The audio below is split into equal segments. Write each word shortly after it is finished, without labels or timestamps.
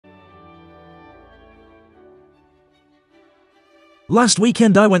Last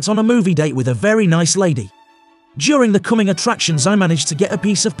weekend I went on a movie date with a very nice lady. During the coming attractions I managed to get a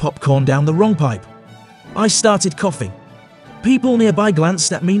piece of popcorn down the wrong pipe. I started coughing. People nearby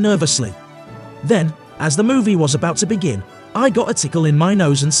glanced at me nervously. Then, as the movie was about to begin, I got a tickle in my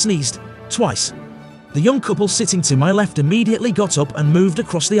nose and sneezed, twice. The young couple sitting to my left immediately got up and moved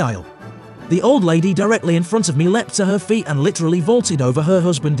across the aisle. The old lady directly in front of me leapt to her feet and literally vaulted over her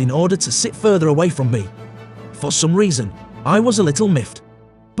husband in order to sit further away from me. For some reason, I was a little miffed.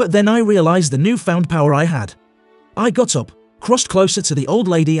 But then I realized the newfound power I had. I got up, crossed closer to the old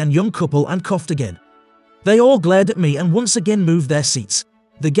lady and young couple and coughed again. They all glared at me and once again moved their seats.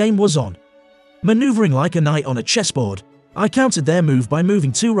 The game was on. Maneuvering like a knight on a chessboard, I countered their move by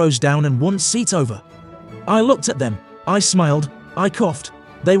moving 2 rows down and 1 seat over. I looked at them, I smiled, I coughed.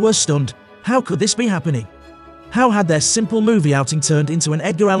 They were stunned. How could this be happening? How had their simple movie outing turned into an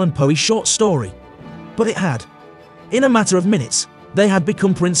Edgar Allan Poe short story? But it had. In a matter of minutes, they had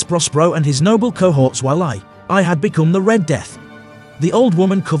become Prince Prospero and his noble cohorts while I had become the Red Death. The old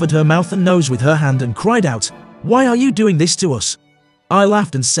woman covered her mouth and nose with her hand and cried out, "Why are you doing this to us?" I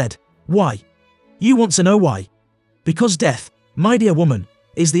laughed and said, "Why? You want to know why? Because death, my dear woman,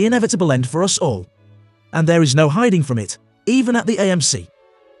 is the inevitable end for us all. And there is no hiding from it, even at the AMC."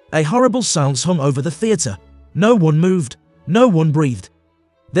 A horrible silence hung over the theatre. No one moved, no one breathed.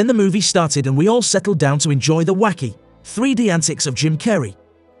 Then the movie started and we all settled down to enjoy the wacky, 3D antics of Jim Carrey.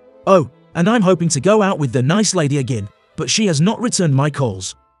 Oh, and I'm hoping to go out with the nice lady again, but she has not returned my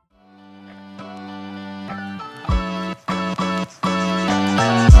calls.